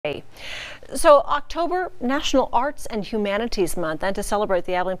Library. So October, National Arts and Humanities Month, and to celebrate,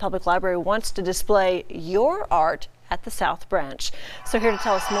 the Abilene Public Library wants to display your art at the South Branch. So here to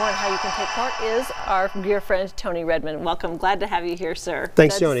tell us more on how you can take part is our dear friend Tony Redmond. Welcome. Glad to have you here, sir.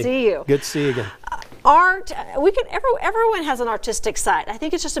 Thanks, Glad Joni. to see you. Good to see you again. Art, everyone has an artistic side. I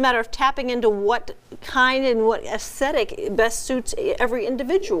think it's just a matter of tapping into what kind and what aesthetic best suits every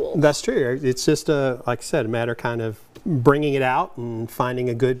individual. That's true. It's just, like I said, a matter of kind of bringing it out and finding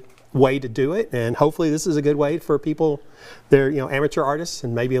a good way to do it, and hopefully this is a good way for people, they're amateur artists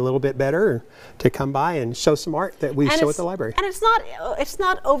and maybe a little bit better, to come by and show some art that we show at the library. And it's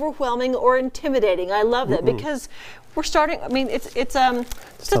not overwhelming or intimidating. I love that because we're starting. I mean, it's a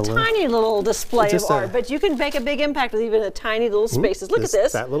tiny little display of art, but you can make a big impact with even a tiny little spaces. Look at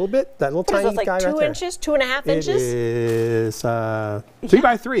this. That little tiny like guy 2 right there. inches, 2.5 inches. It is 3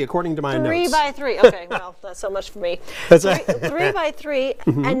 by 3 according to my notes. 3 by 3. Okay, well, that's so much for me. 3 by 3.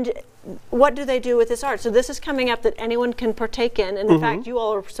 And what do they do with this art? So this is coming up that anyone can partake in, and in fact, you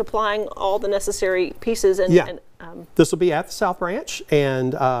all are supplying all the necessary pieces. And this will be at the South Branch,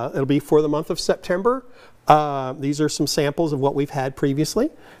 and it'll be for the month of September. These are some samples of what we've had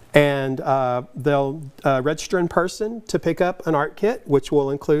previously, and they'll register in person to pick up an art kit, which will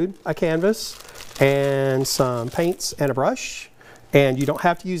include a canvas and some paints and a brush. And you don't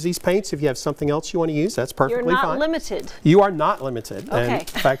have to use these paints. If you have something else you want to use, that's perfectly fine. You're not limited. You are not limited. Okay. And in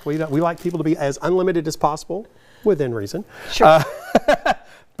fact, we like people to be as unlimited as possible, within reason. Sure.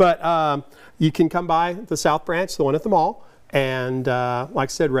 But you can come by the South Branch, the one at the mall, and like I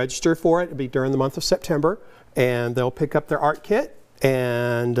said, register for it. It'll be during the month of September, and they'll pick up their art kit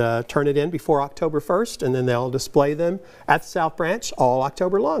and turn it in before October 1st, and then they'll display them at the South Branch all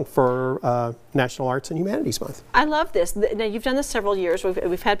October long for National Arts and Humanities Month. I love this. Now, you've done this several years.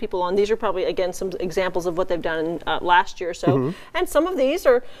 We've had people on. These are probably, again, some examples of what they've done last year or so. And some of these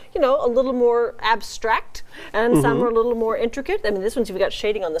are, a little more abstract, and some are a little more intricate. I mean, this one's, you've got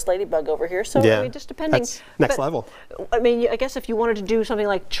shading on this ladybug over here. So, I mean, just depending. That's next level. I mean, I guess if you wanted to do something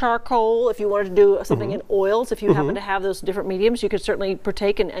like charcoal, if you wanted to do something in oils, if you happen to have those different mediums, you could certainly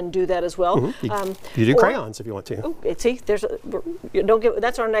partake and do that as well. You do crayons if you want to. Oh, see,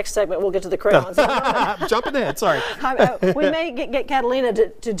 that's our next segment. We'll get to the crayons. Jumping ahead, sorry. We may get Catalina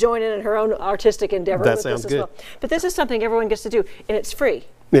to join in her own artistic endeavor with this as well. But this is something everyone gets to do, and it's free.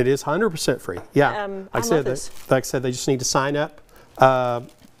 It is 100% free. Yeah. Like I said, they just need to sign up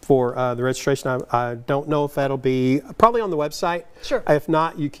for the registration. I don't know if that'll be probably on the website. Sure. If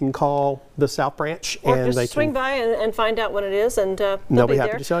not, you can call the South Branch, or and just they swing by and find out what it is, and they'll be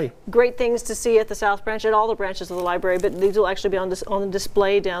happy to show you. Great things to see at the South Branch, at all the branches of the library, but these will actually be on the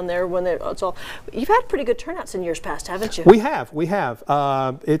display down there when it's all. You've had pretty good turnouts in years past, haven't you? We have.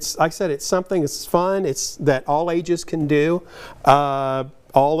 It's, like I said, it's something. It's fun. It's that all ages can do,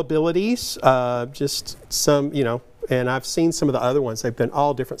 all abilities. Just some, and I've seen some of the other ones. They've been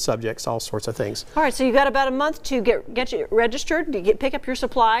all different subjects, all sorts of things. All right, so you've got about a month to get you registered, to pick up your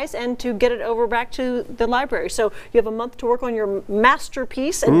supplies, and to get it over back to the library. So you have a month to work on your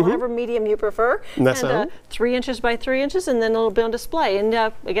masterpiece in whatever medium you prefer. And 3 inches by 3 inches, and then it'll be on display. And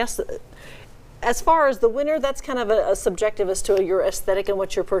I guess, as far as the winner, that's kind of a subjective as to your aesthetic and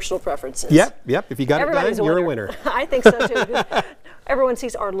what your personal preference is. Yep. If you got it done, you're a winner. I think so too. Everyone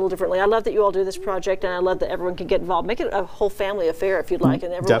sees art a little differently. I love that you all do this project, and I love that everyone can get involved. Make it a whole family affair if you'd like,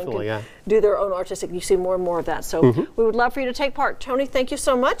 and everyone can do their own artistic. You see more and more of that. So we would love for you to take part. Tony, thank you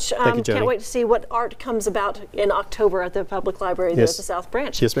so much. Thank you, Joni. Can't wait to see what art comes about in October at the Public Library there at the South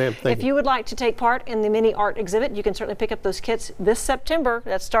Branch. Yes, ma'am. Thank you. If you would like to take part in the mini art exhibit, you can certainly pick up those kits this September.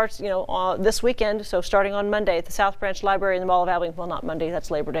 That starts, this weekend. So starting on Monday at the South Branch Library in the Mall of Abilene. Well, not Monday,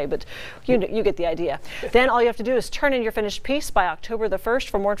 that's Labor Day, but you get the idea. Then all you have to do is turn in your finished piece by October the 1st.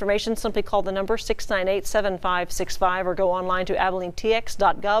 For more information, simply call the number 698-7565 or go online to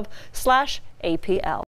abilenetx.gov/APL.